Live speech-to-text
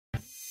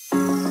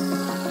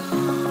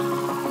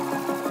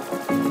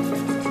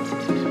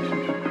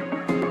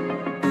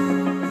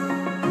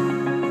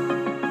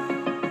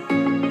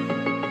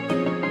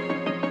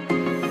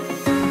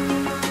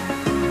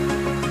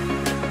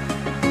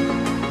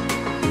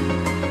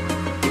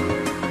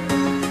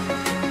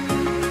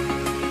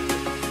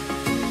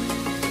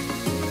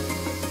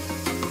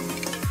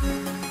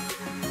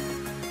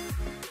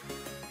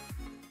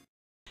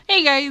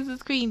Hey guys,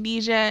 it's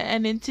Queendija,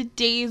 and in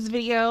today's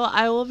video,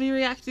 I will be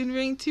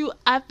reacting to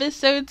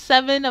episode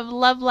 7 of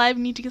Love Live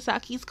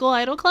Nijigasaki School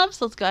Idol Club.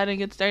 So let's go ahead and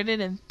get started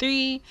in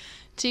 3,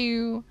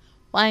 2,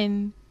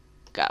 1,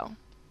 go.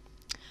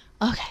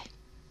 Okay.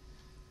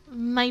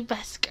 My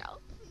best girl.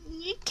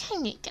 You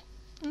can make it.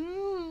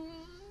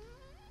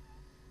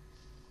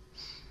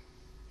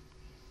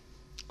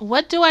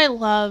 What do I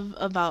love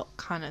about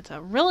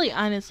Kanata? Really,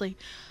 honestly.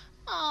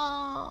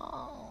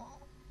 Oh.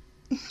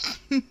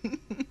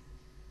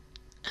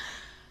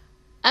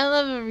 I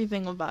love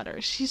everything about her.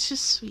 She's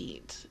just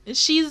sweet.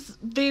 She's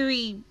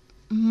very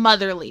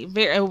motherly,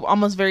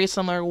 almost very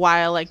similar why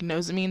I like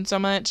Nozomin so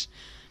much.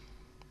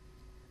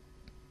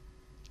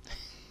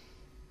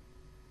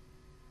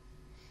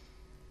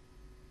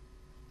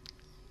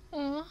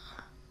 Aww.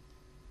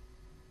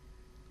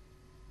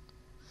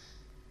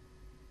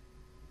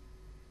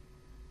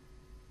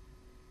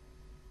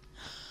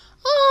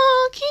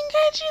 Oh,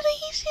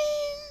 congratulations!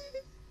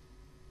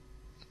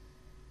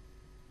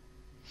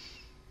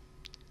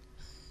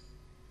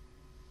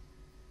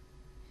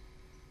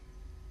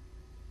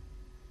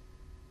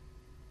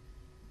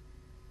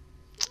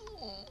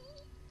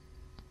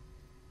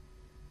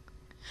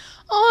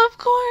 Oh, of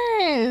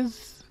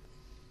course.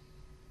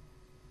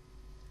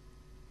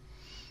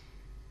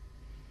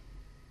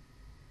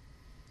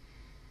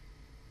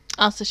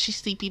 Also, she's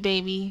sleepy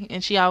baby,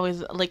 and she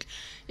always, like,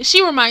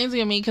 she reminds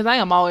me of me because I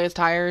am always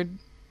tired.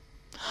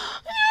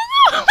 Oh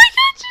my god,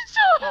 she's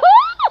so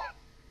hot.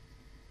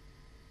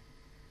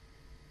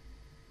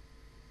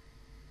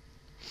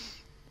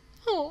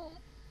 Oh.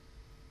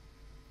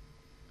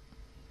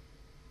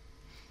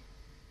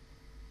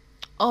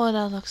 Oh,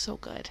 that looks so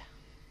good.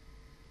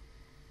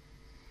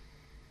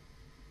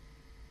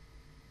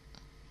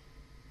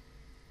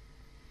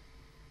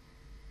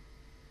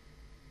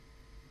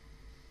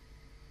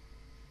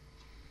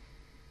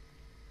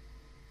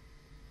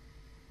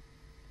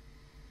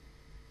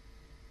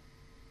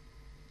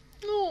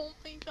 Oh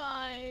my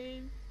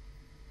god.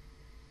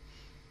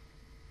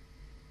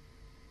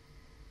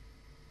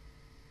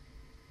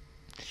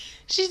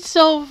 She's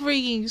so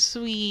freaking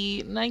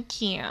sweet, and I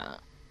can't.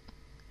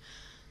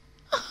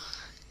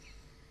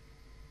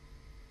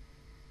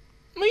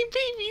 My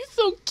baby's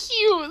so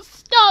cute.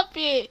 Stop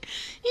it.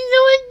 He's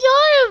so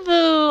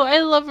adorable. I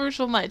love her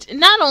so much. And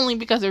not only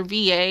because her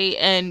VA,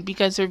 and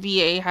because her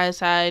VA has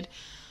had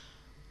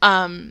 2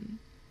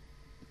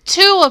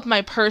 of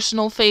my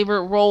personal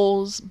favorite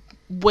roles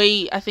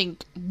way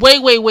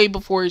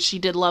before she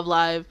did Love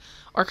Live,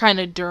 or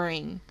kind of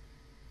during,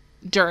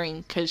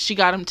 because she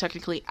got him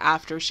technically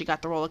after she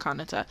got the role of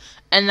Kanata.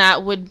 And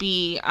that would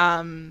be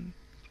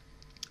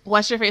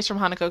What's Your Face from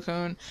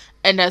Hanako-kun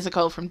and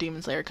Nezuko from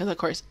Demon Slayer, because of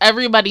course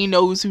everybody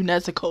knows who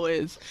Nezuko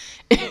is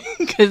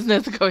because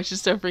Nezuko is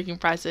just so freaking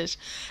precious.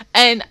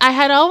 And I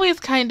had always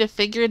kind of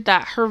figured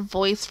that her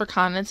voice for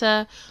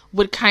Kanata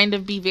would kind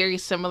of be very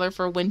similar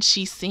for when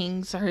she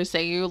sings her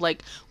seiyuu,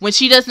 like when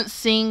she doesn't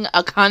sing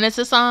a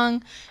Kanata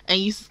song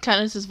and uses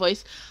Kanata's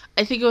voice.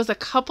 I think it was a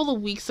couple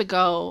of weeks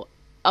ago,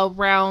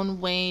 around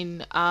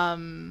when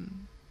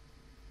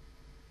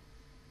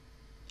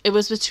it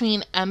was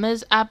between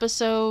Emma's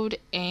episode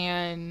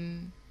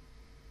and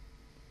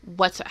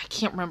I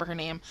can't remember her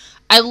name.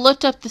 I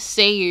looked up the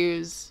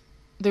seiyus.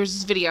 There's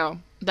this video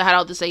that had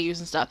all the seiyus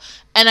and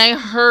stuff, and I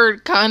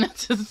heard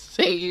Kanata's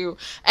seiyuu,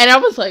 and I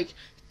was like,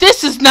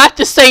 this is not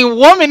the same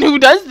woman who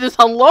does this.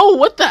 Hello,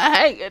 what the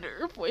heck? And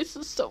her voice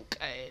is so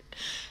good.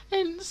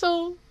 And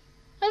so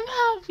I'm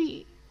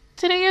happy.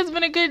 Today has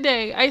been a good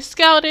day. I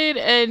scouted,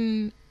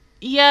 and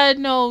yeah,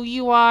 no,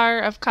 you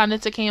are of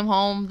Kanata came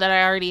home that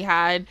I already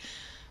had.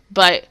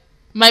 But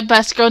my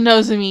best girl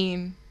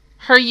Nozomin,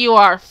 her you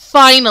are,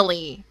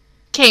 finally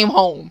came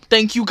home.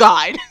 Thank you,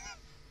 God.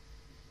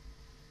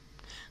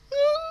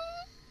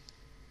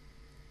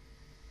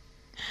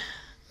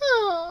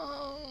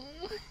 Oh.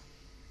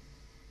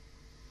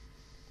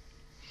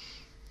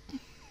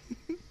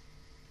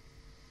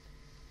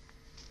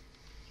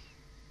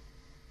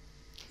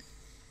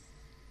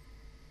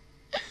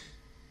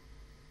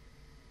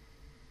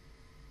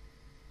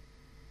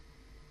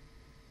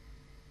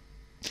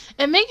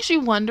 It makes you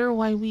wonder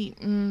why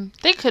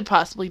they could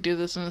possibly do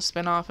this in a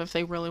spinoff if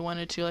they really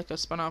wanted to, like a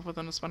spinoff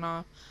within a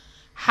spinoff.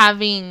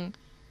 Having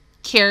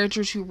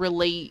characters who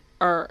relate,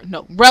 or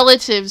no,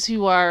 relatives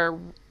who are,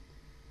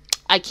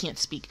 I can't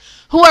speak,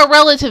 who are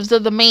relatives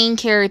of the main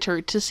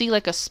character, to see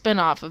like a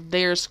spinoff of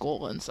their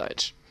school and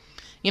such.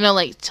 You know,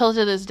 like, till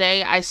to this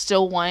day, I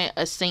still want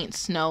a Saint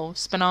Snow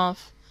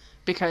spinoff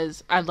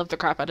because I love the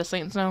crap out of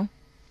Saint Snow.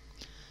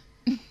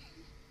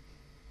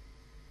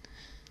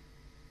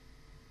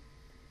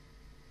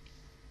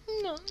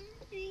 No,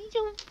 you're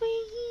so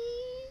pretty.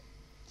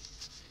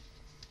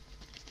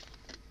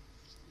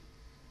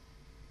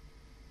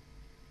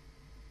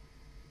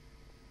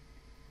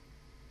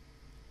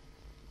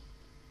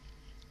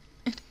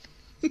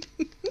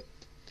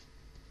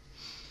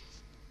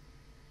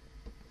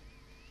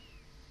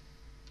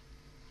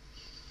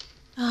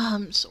 Oh,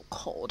 I'm so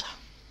cold.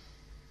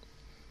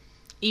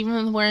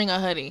 Even wearing a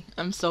hoodie,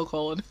 I'm so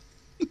cold.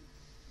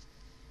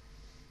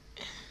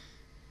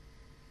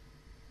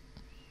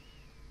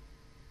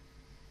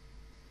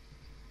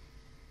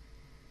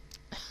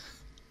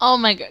 Oh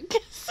my god,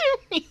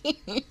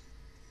 Kasumi.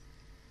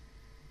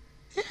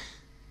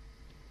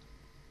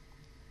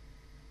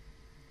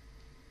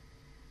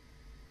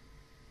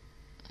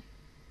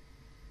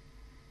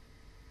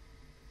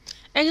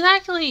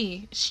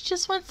 Exactly. She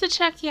just wants to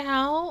check you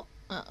out.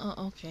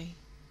 Okay.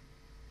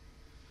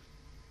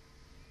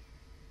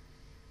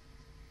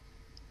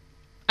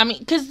 I mean,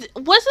 because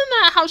wasn't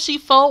that how she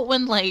felt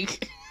when,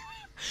 like,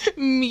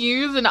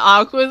 Muse and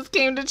Aquas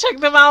came to check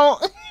them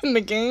out in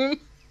the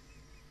game?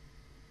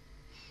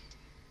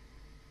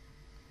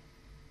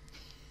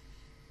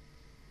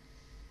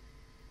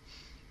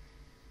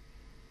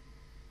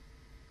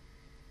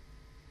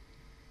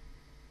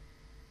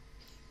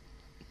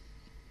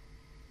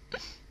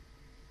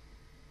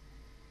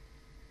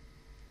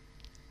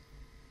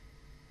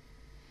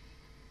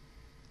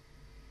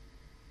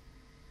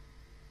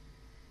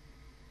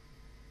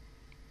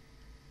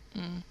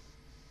 Mm.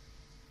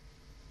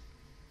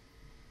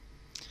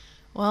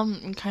 Well,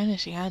 kind of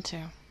she had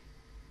to.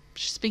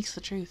 She speaks the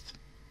truth.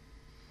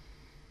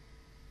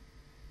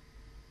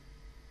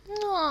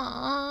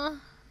 Aww.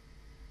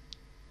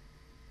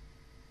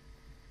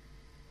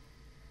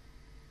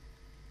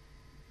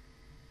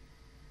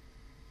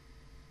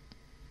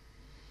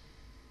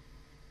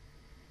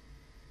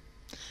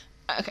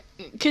 Okay,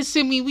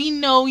 Kasumi, we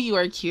know you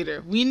are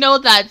cuter. We know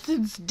that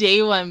since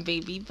day one,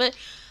 baby. But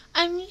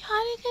I mean,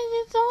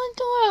 Haruka is so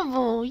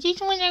adorable. Just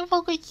when I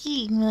focus,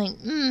 I'm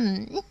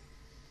like,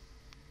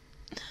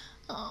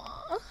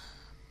 Aww.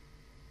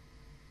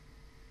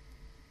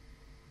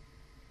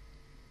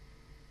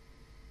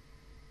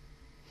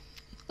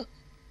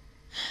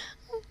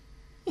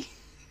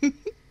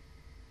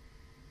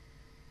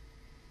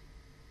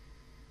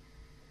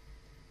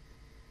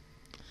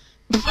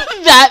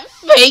 That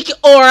fake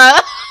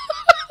aura.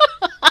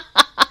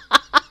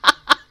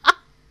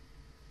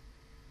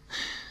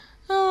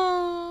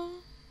 Oh.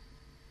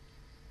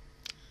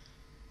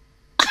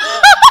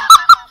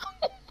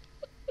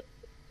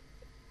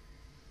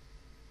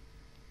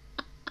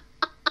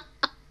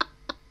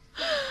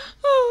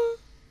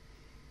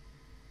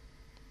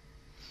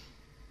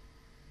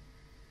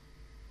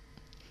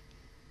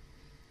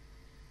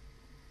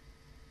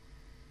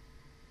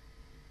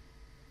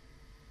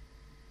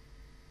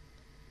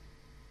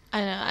 I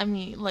know, I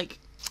mean, like,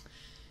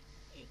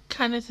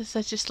 Kanata's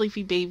such a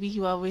sleepy baby,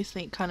 you always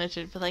think Kanata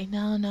should be like,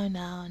 no, no,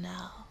 no,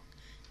 no.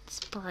 It's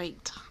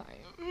break time.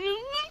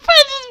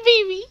 Precious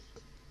baby.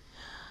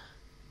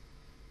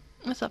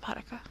 What's up,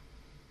 Haruka?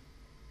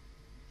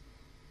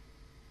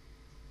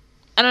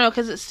 I don't know,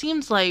 because it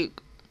seems like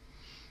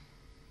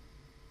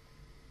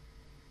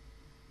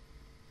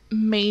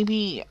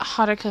maybe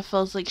Haruka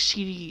feels like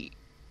she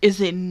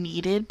isn't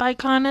needed by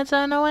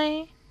Kanata in a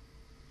way.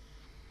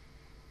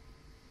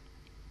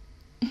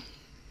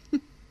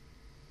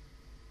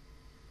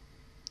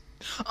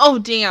 Oh,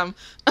 damn.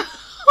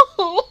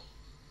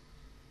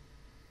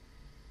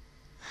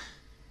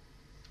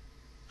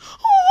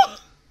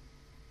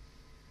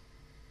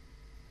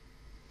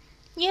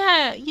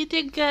 Yeah, you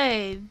did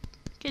good.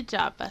 Good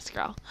job, best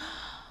girl.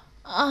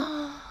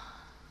 Aww.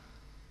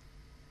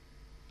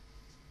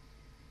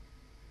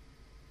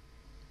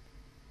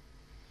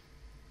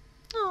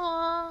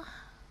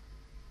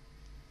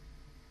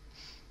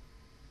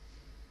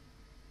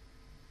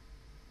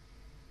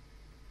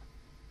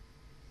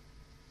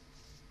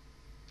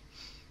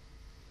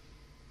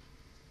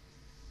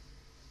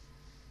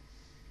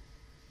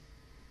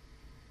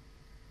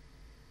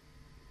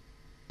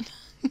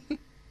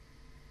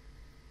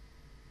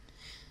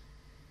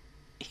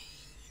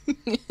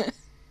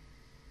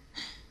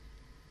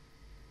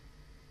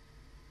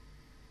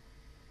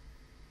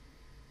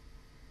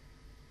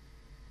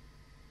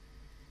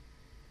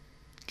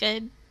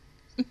 Good.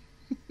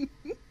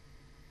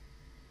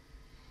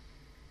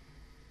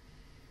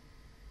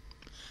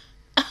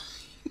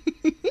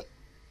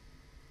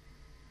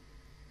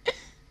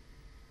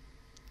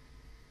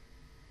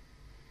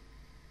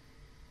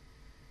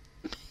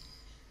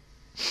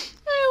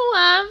 I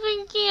laugh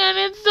again.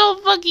 It's so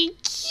fucking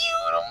cute.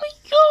 Oh my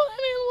god,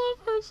 I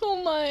love her so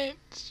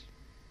much.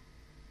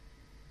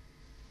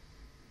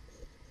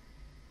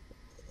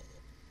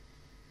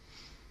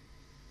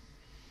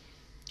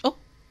 Oh.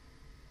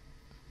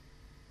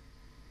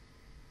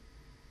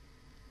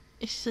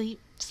 It's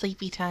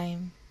sleepy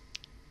time.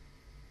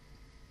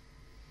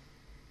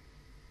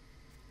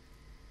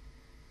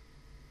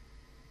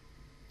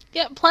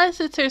 Yeah, plus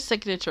it's her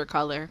signature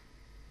color.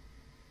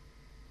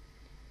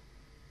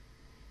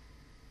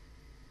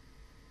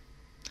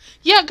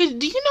 Yeah, cause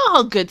do you know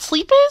how good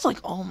sleep is? Like,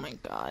 oh my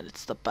god,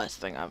 it's the best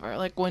thing ever.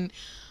 Like when,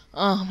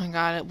 oh my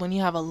god, when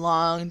you have a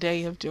long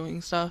day of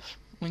doing stuff,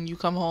 when you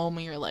come home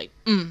and you're like,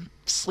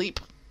 sleep.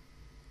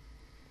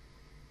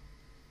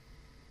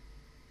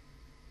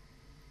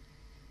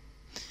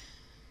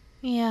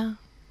 Yeah.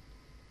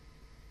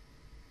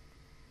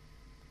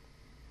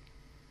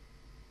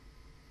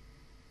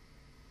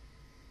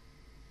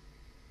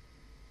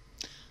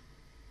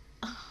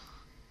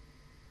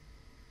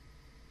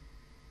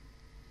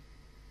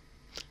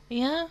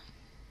 Yeah.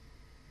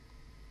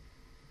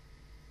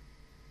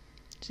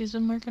 She's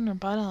been working her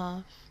butt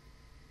off.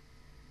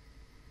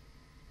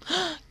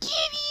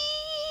 Kitty!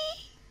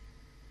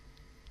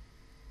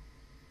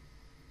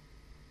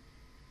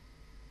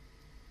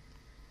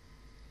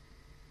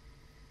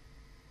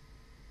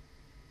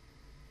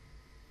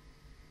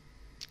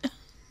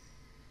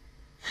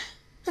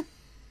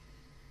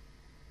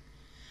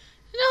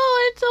 No,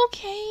 it's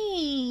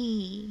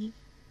okay.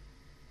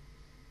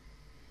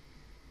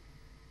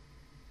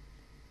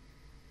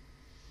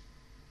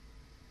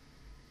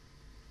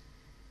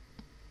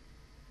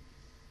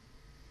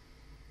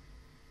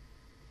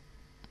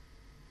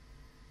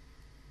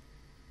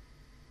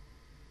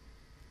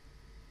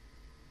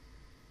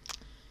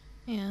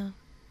 Yeah.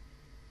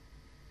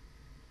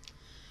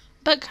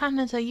 But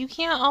Kanata, you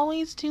can't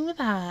always do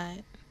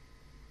that.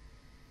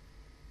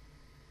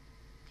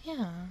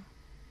 Yeah.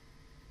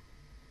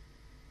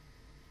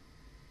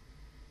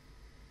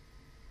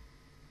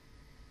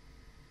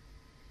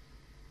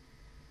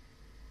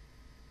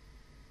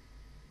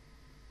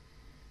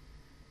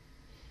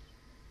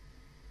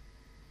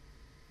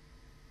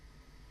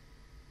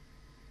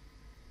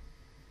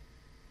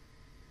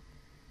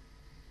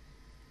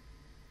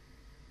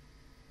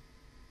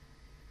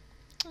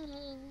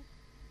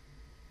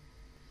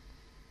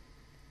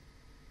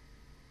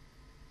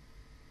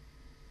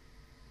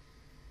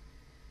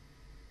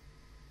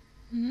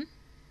 Hmm?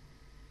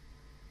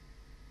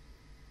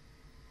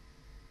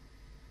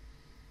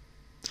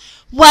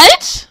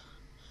 What?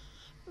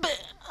 But,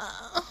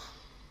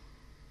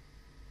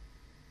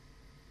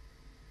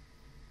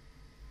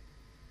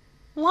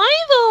 why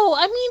though?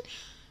 I mean,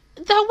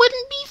 that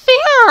wouldn't be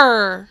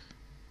fair.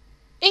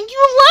 And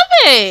you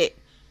love it.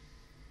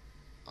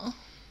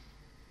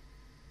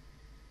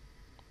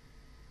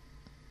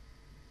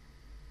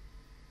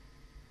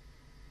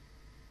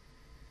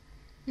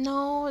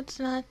 No, it's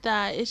not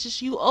that. It's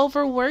just you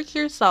overwork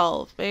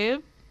yourself,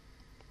 babe.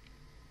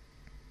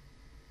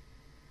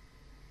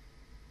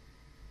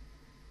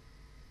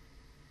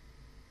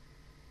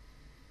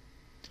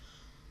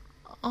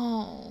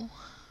 Oh.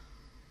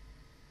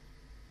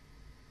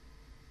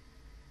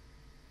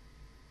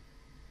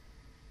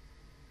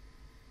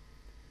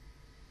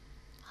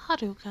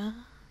 Haruka.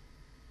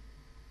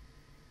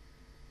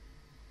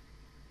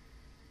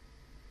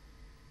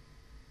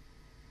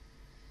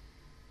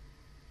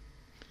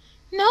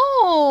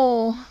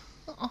 No.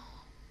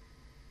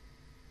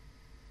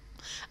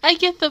 I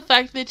get the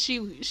fact that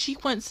she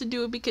wants to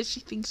do it because she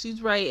thinks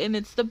she's right and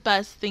it's the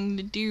best thing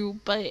to do,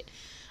 but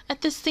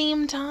at the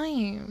same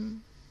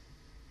time.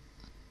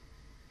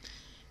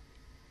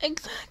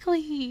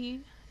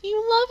 Exactly.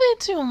 You love it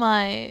too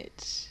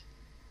much.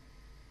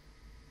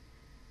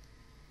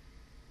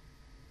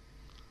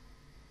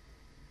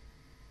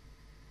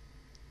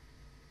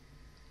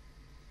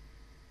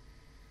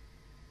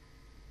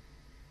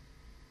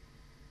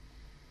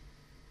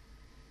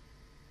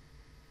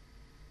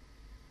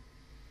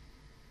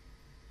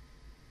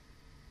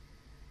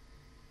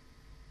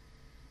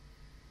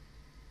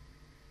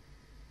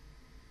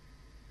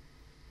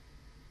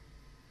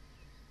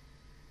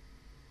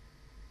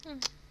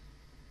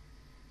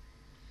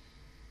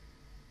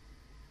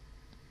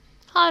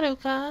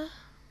 Haruka.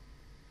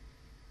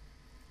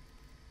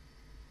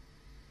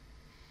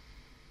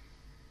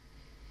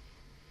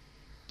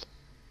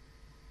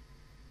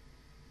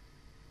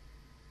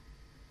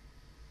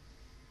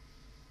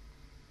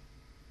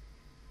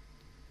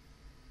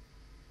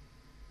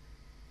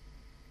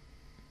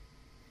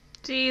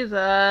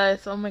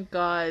 Jesus. Oh my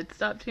god.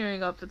 Stop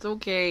tearing up. It's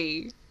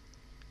okay.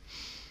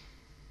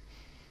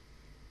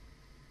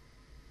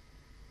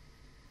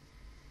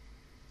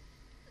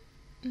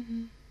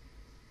 Mm-hmm.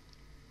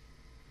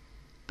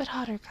 But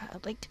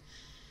Haruka, like...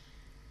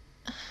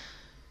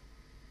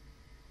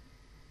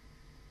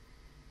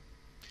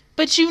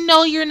 But you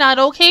know you're not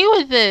okay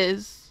with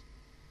this.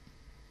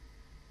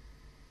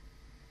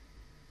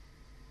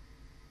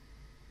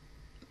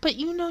 But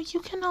you know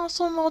you can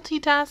also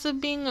multitask of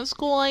being a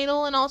school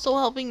idol and also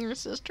helping your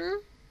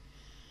sister.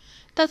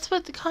 That's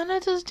what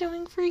Kanata's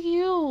doing for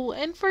you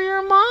and for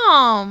your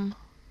mom.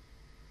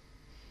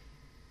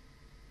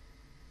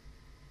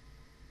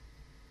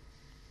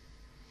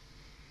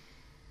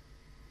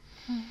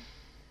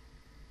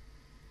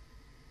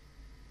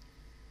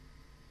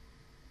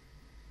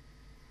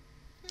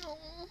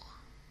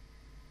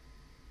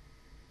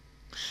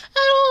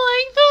 I don't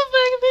like the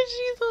fact that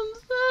she's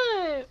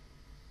upset.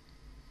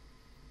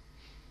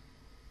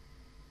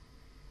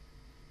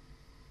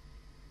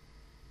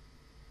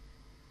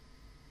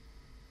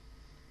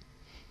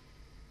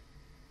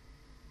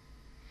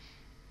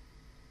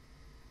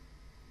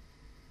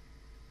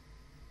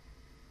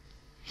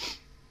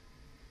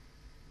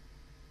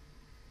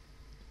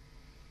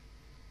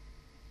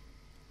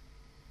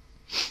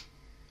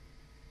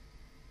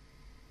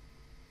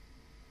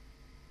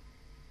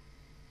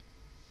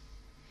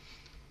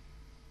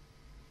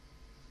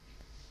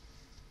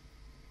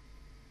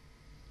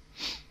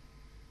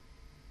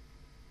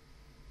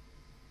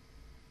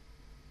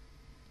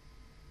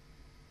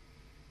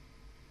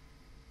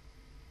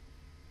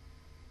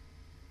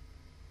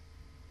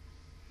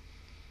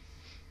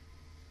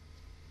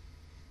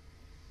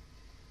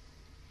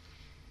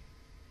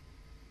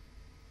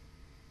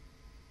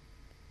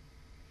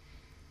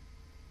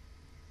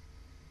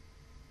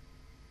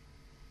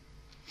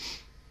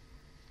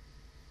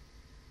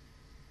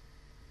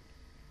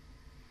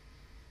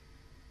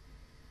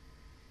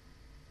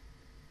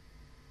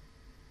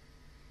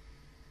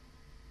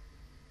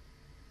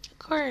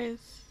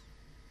 course.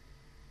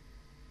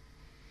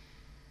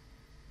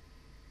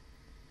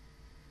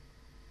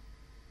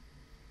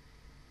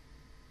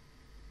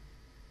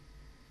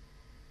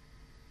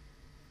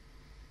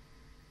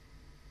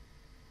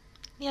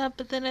 Yeah,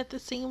 but then at the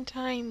same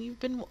time, you've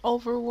been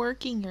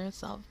overworking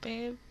yourself,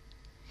 babe.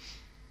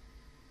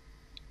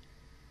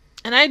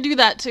 And I do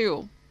that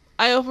too.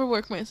 I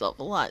overwork myself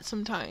a lot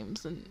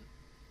sometimes, and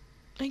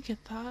I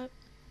get that.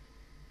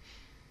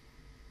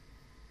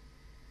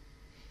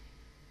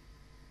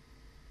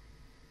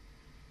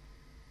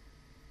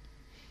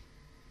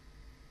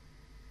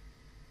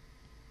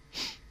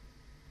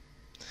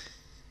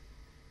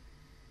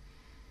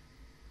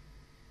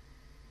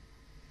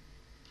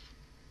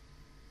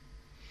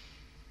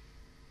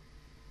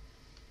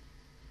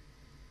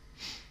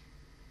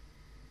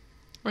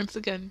 Once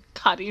again,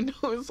 Kari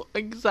knows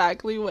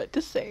exactly what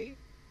to say.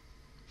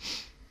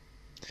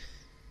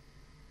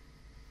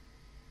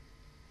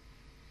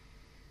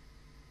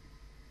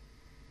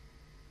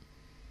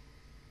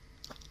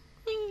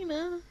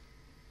 Mina.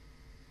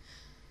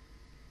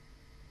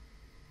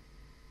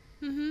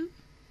 Mm-hmm.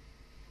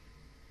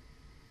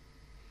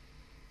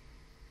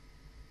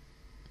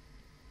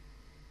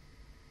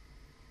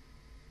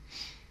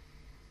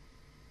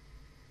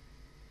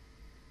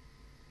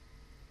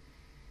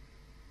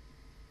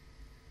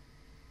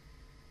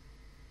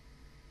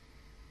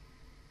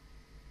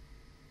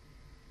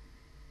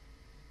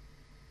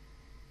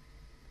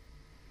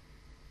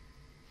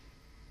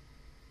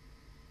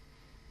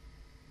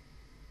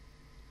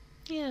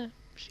 Yeah,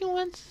 she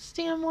wants to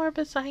stand more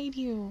beside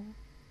you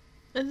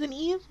as an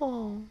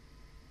evil.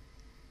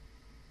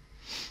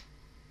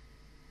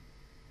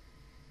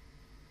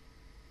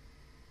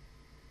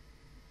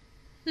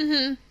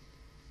 Mm-hmm.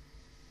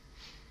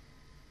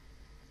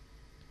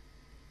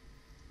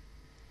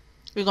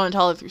 We're gonna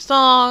tell her through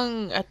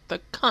song at the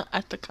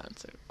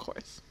concert, of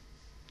course.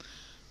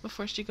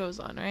 Before she goes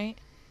on, right?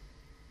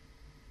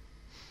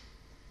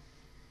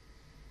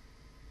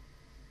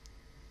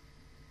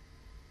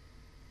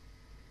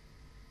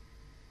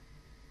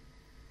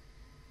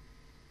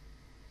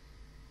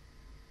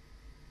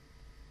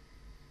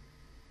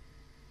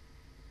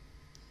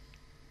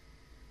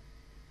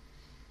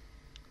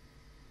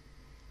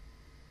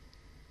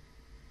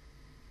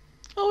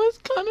 Oh, is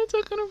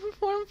Kanata gonna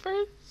perform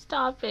first?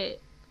 Stop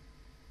it.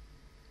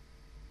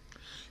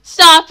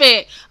 Stop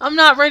it! I'm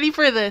not ready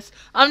for this.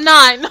 I'm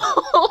not. No.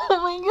 Oh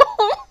my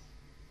god.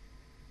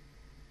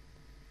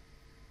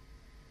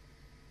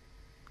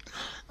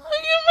 Look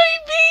at my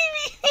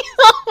baby.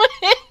 Oh my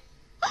god.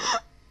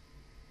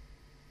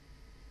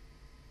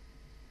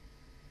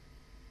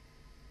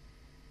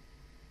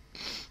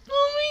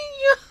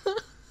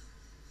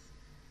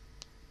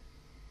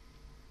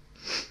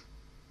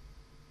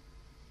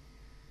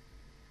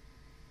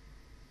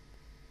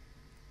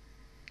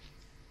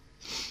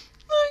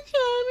 Look at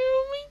it.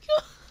 Oh my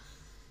god.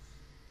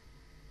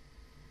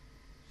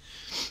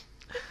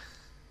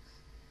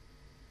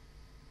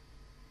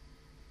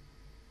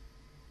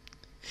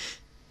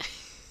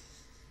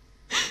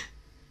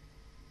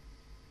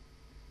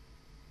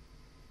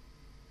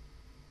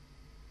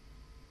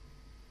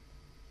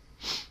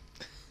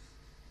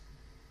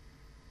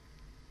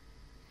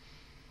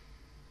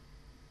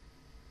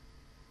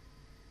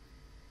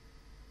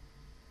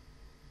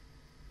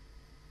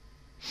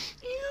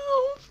 You're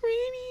so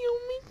pretty. Oh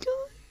my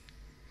god.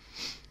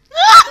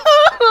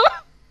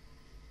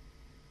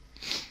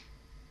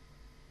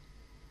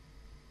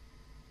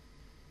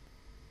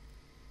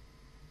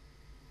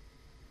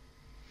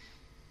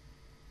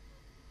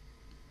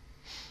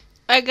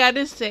 I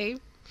gotta say,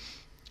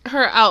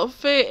 her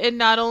outfit, and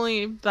not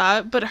only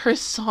that, but her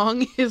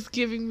song is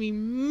giving me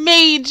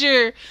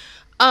major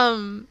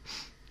Best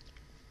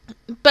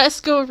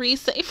Go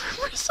Resave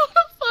for Persona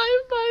 5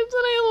 vibes,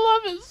 and I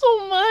love it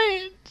so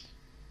much.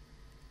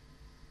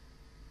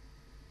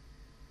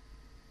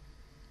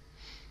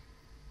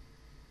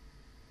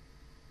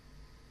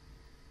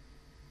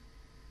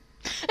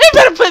 I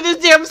better put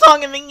this damn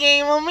song in the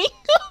game, oh my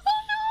god.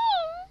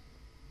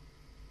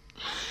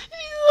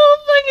 She's so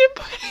fucking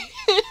pretty.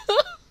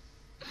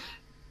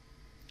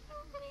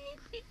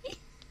 Maybe.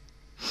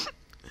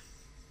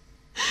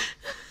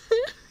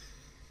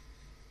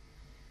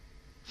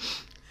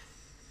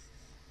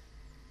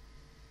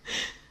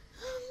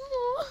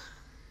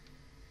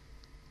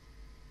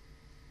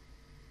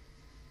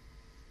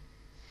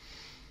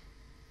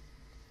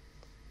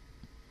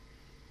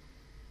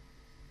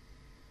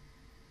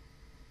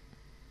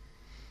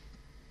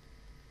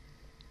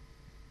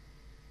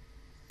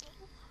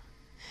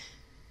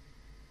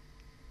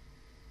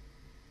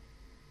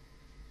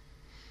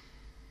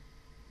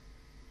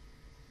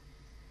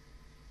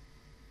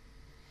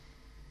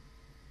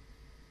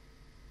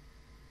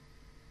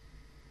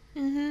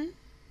 Mm-hmm.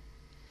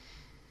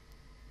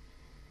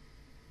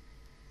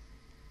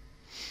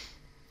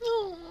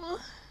 Oh.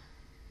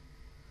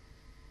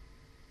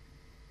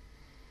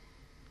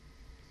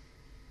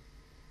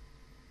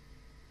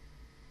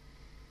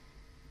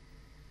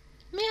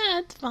 Yeah,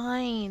 it's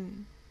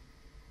fine.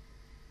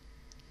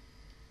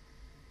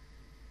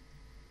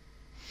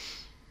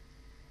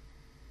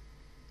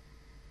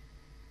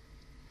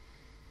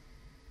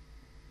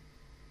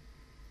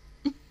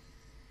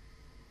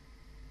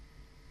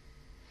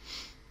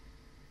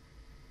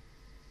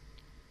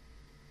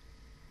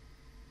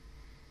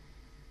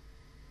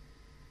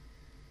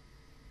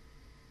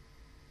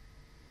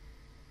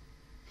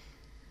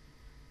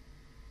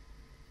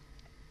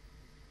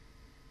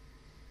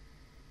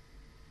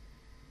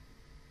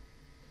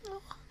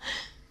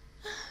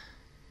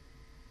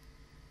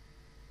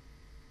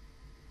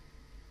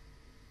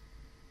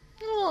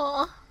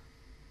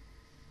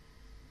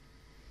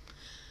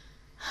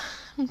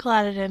 I'm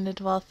glad it ended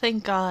well.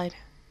 Thank God.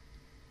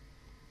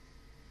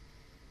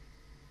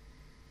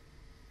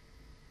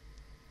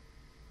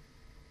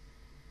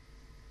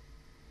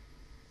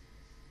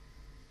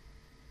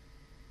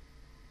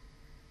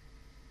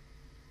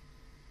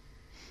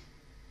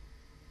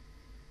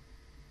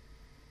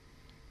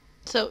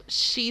 So,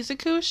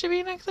 Shizuku should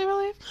be next, I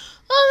believe.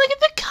 Oh, look at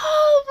the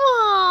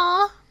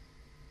Koba!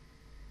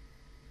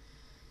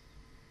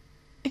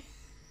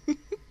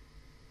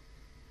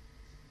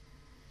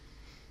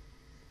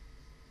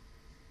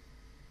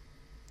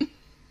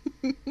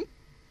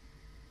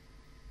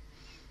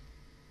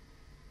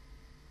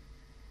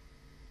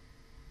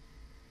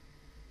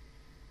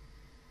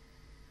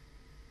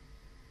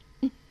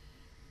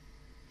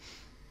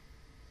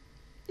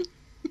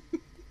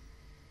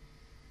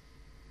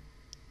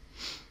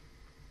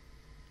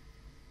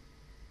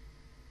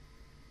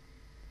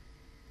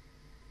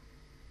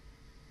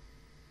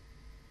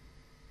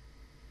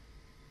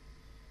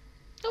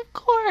 Of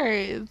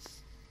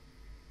course.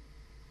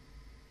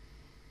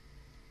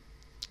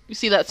 You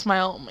see that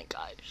smile? Oh my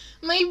God.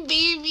 My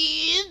baby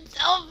is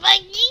so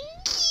fucking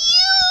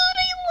cute.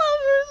 I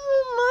love her so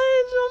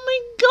much. Oh my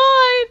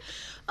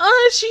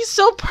God. She's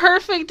so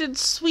perfect and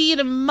sweet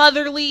and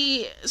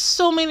motherly.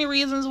 So many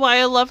reasons why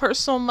I love her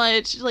so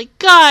much. Like,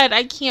 God,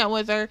 I can't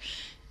with her.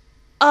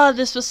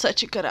 This was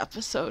such a good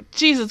episode.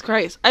 Jesus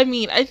Christ. I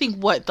mean, I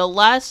think the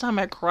last time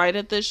I cried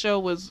at this show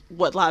was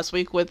last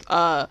week with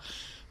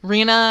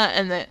Rena,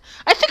 and then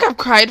I think I've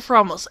cried for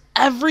almost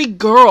every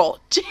girl.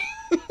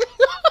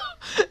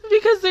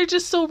 Because they're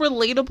just so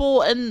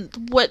relatable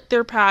and what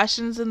their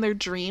passions and their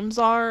dreams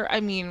are. I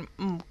mean,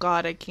 oh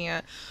God, I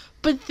can't.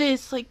 But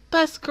this, like,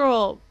 best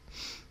girl,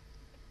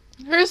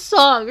 her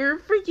song, her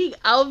freaking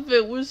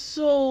outfit was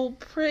so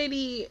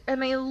pretty,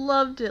 and I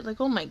loved it. Like,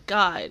 oh my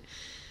God.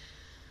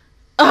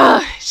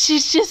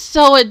 She's just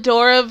so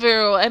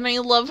adorable, and I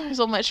love her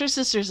so much. Her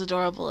sister's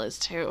adorable as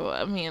too.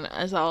 I mean,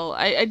 as all,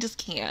 I just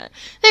can't.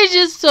 They're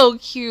just so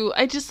cute.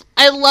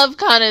 I love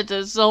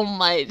Kanata so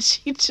much.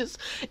 She just,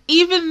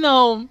 even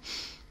though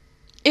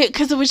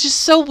because it was just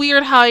so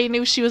weird how I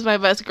knew she was my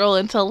best girl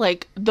until,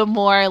 like, the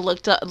more I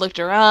looked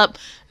her up,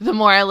 the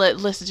more I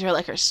listened to her,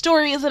 like, her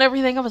stories and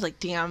everything. I was like,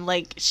 damn,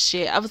 like,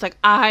 shit. I was like,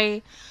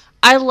 I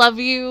love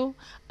you.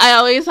 I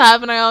always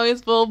have and I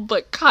always will.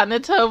 But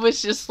Kanata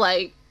was just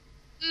like,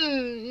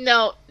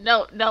 no,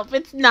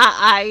 it's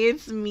not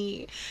it's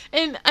me.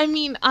 And I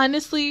mean,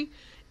 honestly,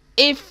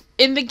 if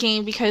in the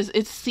game, because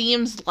it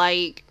seems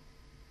like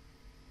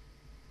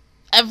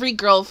every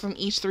girl from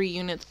each 3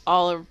 units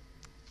all are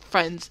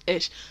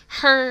friends-ish.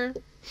 Her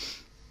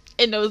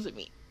and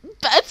Nozomi,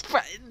 best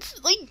friends.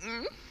 Like,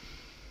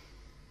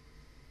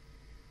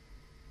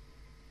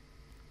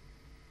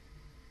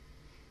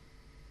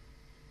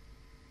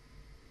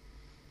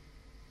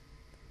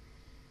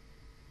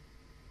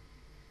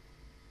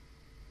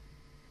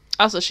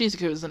 Also,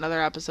 Shizuku is another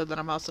episode that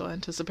I'm also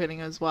anticipating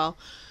as well.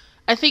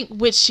 I think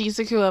with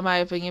Shizuku, in my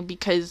opinion,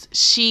 because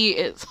she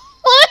is...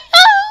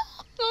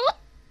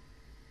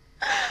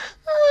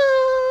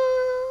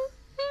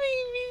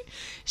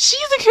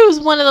 Shizuku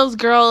is one of those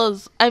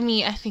girls, I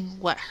mean, I think,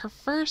 her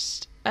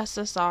first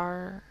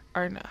SSR,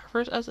 or no, her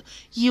first SSR,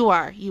 you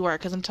are,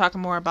 because I'm talking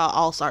more about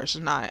All-Stars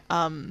and not,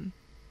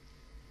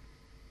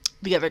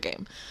 the other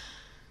game,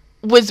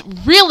 was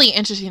really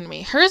interesting to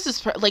me. Hers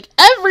is, like,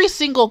 every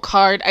single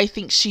card I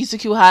think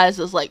Shizuku has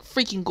is, like,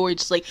 freaking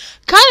gorgeous. Like,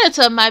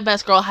 Kanata, my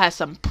best girl, has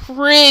some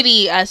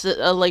pretty, like,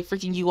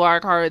 freaking UR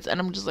cards, and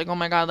I'm just like, oh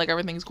my God, like,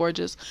 everything's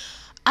gorgeous.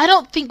 I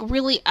don't think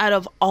really out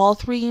of all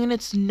 3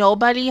 units,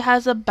 nobody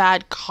has a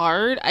bad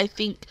card. I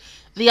think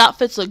the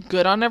outfits look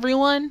good on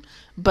everyone,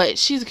 but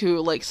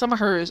Shizuku, like, some of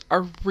hers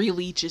are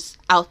really just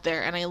out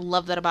there, and I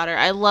love that about her.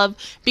 I love,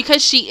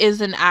 because she is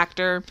an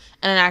actor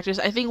and an actress,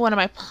 I think one of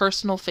my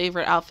personal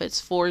favorite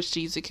outfits for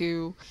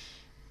Shizuku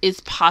is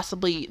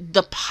possibly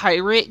the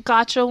pirate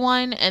gacha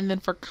one, and then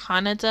for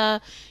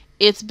Kanata,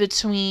 it's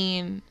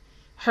between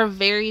her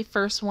very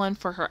first one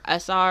for her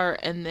SR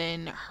and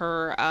then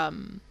her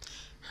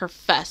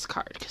Fest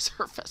card, because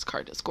her Fest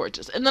card is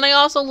gorgeous. And then I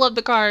also love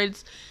the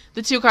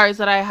 2 cards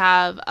that I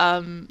have,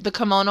 the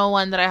kimono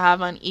one that I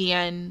have on the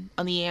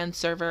EN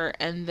server,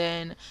 and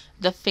then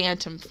the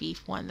Phantom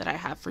Thief one that I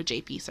have for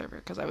JP server,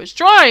 because I was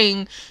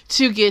trying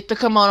to get the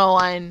kimono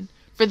one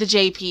for the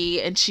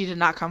JP, and she did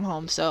not come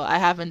home, so I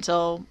have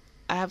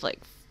like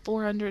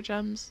 400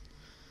 gems.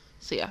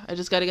 So yeah, I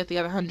just got to get the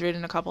other 100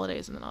 in a couple of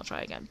days, and then I'll try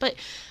again. But,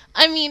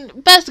 I mean,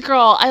 best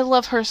girl, I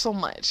love her so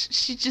much.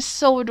 She's just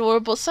so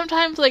adorable.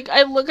 Sometimes, like,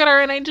 I look at her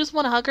and I just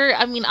want to hug her.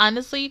 I mean,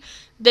 honestly,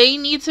 they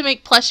need to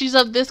make plushies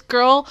of this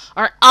girl,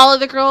 or all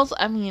of the girls.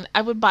 I mean,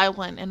 I would buy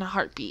one in a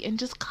heartbeat and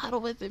just cuddle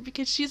with it,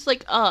 because she's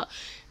like,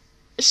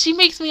 she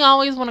makes me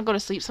always want to go to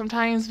sleep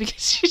sometimes,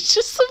 because she's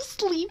just so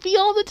sleepy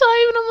all the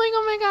time, and I'm like,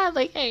 oh my God,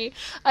 like, hey,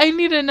 I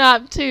need a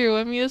nap too.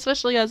 I mean,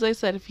 especially, as I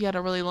said, if you had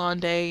a really long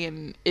day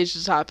and it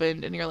just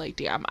happened and you're like,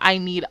 damn, I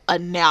need a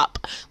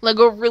nap, like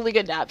a really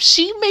good nap.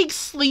 She makes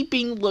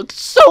sleeping look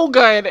so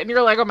good, and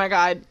you're like, oh my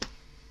God,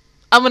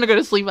 I'm gonna go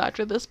to sleep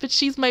after this, but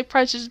she's my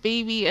precious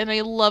baby, and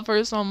I love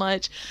her so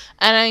much,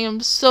 and I am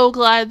so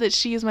glad that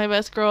she is my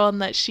best girl,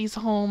 and that she's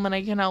home, and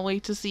I cannot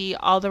wait to see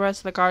all the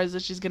rest of the cards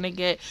that she's gonna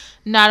get,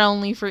 not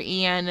only for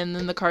Ian, and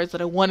then the cards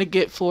that I want to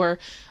get for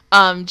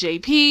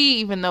JP,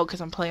 even though,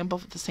 because I'm playing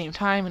both at the same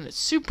time, and it's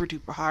super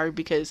duper hard,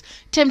 because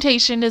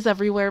temptation is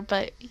everywhere,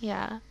 but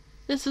yeah.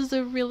 This is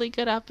a really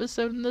good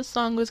episode, and this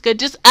song was good.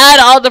 Just add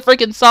all the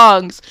freaking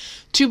songs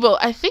to both.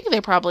 I think they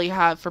probably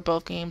have for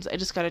both games. I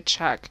just gotta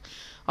check.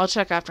 I'll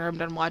check after I'm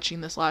done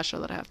watching this last show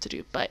that I have to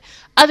do. But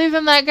other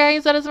than that,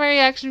 guys, that is my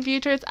reaction view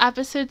towards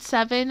episode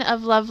 7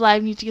 of Love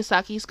Live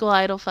Nijigasaki School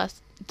Idol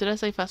Fest. Did I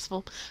say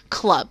festival?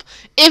 Club.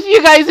 If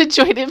you guys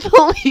enjoyed it,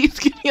 please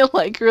give me a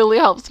like. It really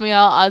helps me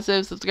out.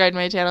 Also, subscribe to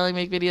my channel. I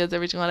make videos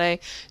every single day.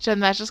 Join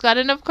the Match Squad.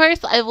 And of course,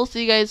 I will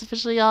see you guys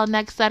officially all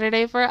next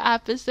Saturday for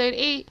episode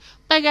 8.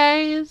 Bye,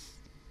 guys.